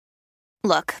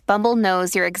Look, Bumble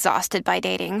knows you're exhausted by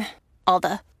dating. All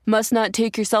the must not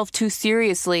take yourself too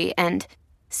seriously and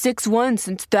 6'1"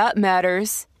 since that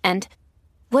matters. And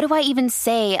what do I even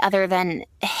say other than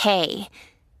hey?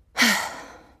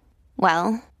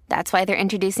 Well, that's why they're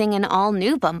introducing an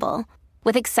all-new Bumble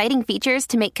with exciting features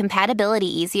to make compatibility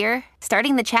easier,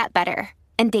 starting the chat better,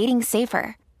 and dating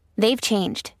safer. They've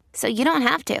changed, so you don't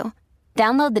have to.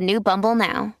 Download the new Bumble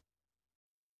now.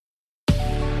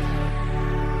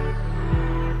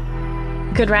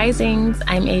 Good risings.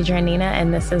 I'm Adrianina,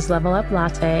 and this is Level Up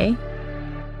Latte.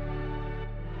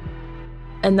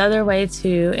 Another way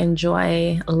to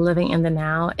enjoy living in the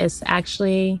now is to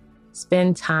actually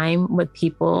spend time with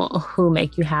people who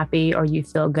make you happy or you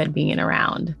feel good being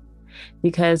around.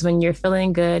 Because when you're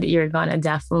feeling good, you're going to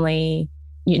definitely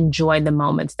enjoy the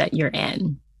moments that you're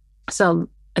in. So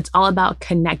it's all about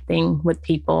connecting with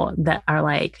people that are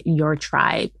like your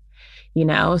tribe, you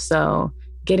know? So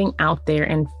getting out there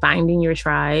and finding your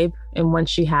tribe. And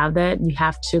once you have that, you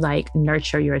have to like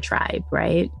nurture your tribe,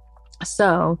 right?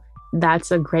 So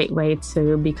that's a great way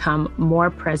to become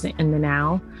more present in the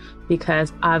now,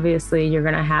 because obviously you're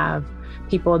going to have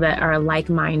people that are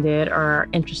like-minded or are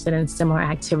interested in similar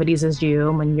activities as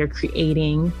you when you're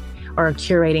creating or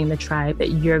curating the tribe that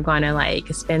you're going to like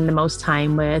spend the most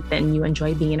time with and you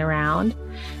enjoy being around.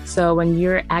 So when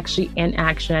you're actually in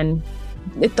action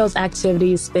with those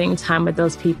activities, spending time with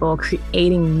those people,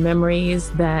 creating memories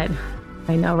that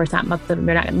I know we're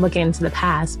not looking into the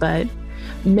past, but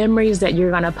memories that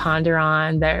you're going to ponder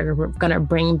on that are going to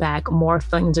bring back more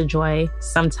feelings of joy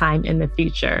sometime in the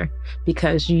future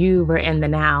because you were in the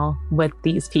now with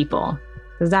these people.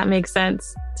 Does that make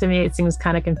sense? To me, it seems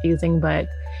kind of confusing, but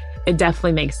it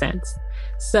definitely makes sense.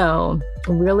 So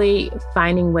really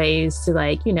finding ways to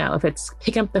like, you know, if it's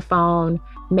picking up the phone,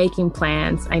 making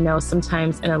plans. I know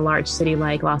sometimes in a large city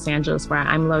like Los Angeles, where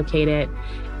I'm located,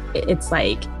 it's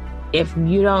like, if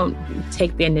you don't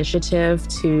take the initiative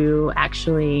to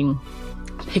actually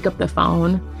pick up the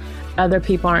phone, other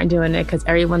people aren't doing it because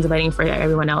everyone's waiting for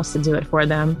everyone else to do it for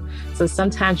them. So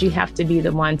sometimes you have to be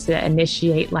the one to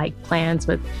initiate like plans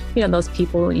with, you know, those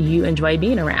people you enjoy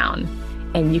being around.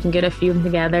 And you can get a few of them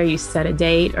together, you set a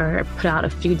date or put out a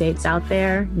few dates out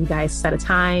there. You guys set a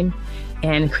time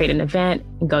and create an event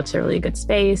and go to a really good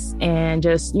space and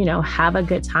just, you know, have a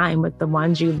good time with the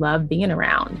ones you love being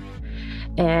around.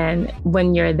 And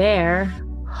when you're there,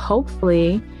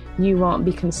 hopefully you won't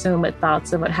be consumed with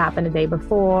thoughts of what happened the day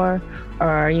before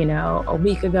or, you know, a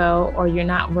week ago, or you're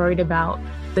not worried about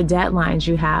the deadlines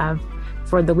you have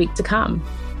for the week to come.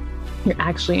 You're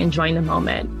actually enjoying the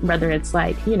moment, whether it's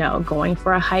like, you know, going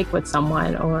for a hike with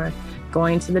someone or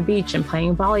going to the beach and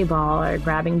playing volleyball or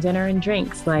grabbing dinner and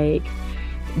drinks. Like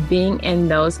being in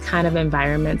those kind of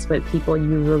environments with people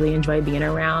you really enjoy being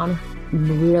around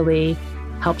really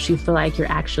helps you feel like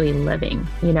you're actually living.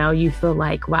 You know, you feel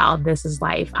like, wow, this is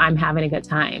life. I'm having a good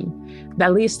time.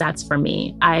 At least that's for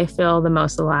me. I feel the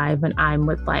most alive when I'm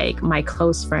with like my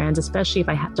close friends, especially if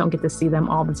I don't get to see them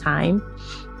all the time.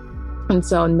 And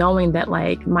so knowing that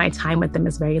like my time with them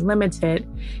is very limited,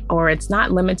 or it's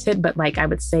not limited, but like I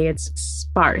would say it's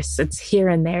sparse. It's here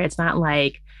and there. It's not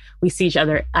like we see each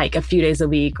other like a few days a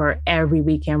week or every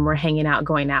weekend we're hanging out,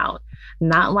 going out.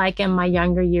 Not like in my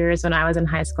younger years when I was in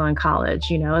high school and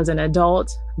college. You know, as an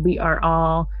adult, we are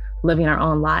all living our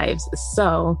own lives.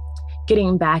 So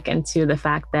getting back into the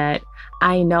fact that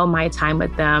I know my time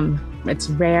with them, it's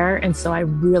rare. And so I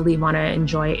really want to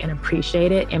enjoy it and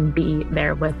appreciate it and be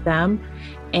there with them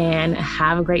and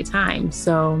have a great time.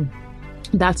 So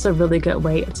that's a really good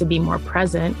way to be more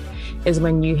present, is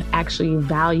when you actually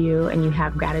value and you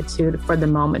have gratitude for the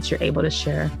moments you're able to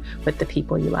share with the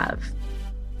people you love.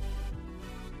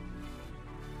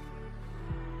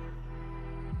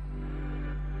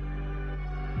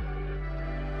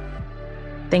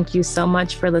 Thank you so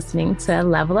much for listening to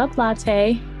Level Up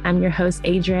Latte. I'm your host,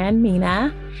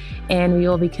 Adrianina, and we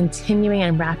will be continuing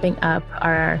and wrapping up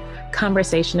our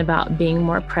conversation about being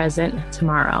more present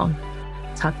tomorrow.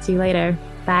 Talk to you later.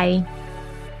 Bye.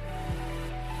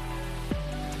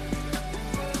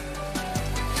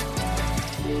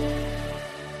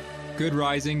 Good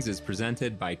Risings is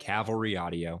presented by Cavalry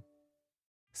Audio.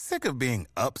 Sick of being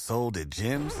upsold at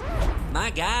gyms? My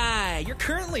guy, you're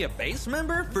currently a base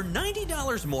member? For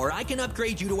 $90 more, I can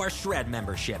upgrade you to our Shred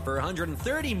membership. For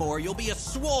 $130 more, you'll be a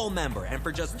Swole member. And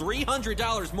for just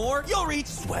 $300 more, you'll reach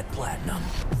Sweat Platinum.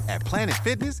 At Planet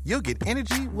Fitness, you'll get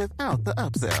energy without the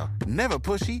upsell. Never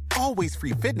pushy, always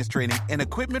free fitness training and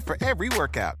equipment for every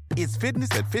workout. It's fitness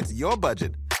that fits your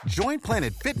budget. Join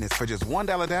Planet Fitness for just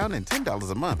 $1 down and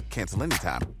 $10 a month. Cancel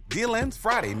anytime. Deal ends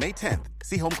Friday, May 10th.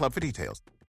 See Home Club for details.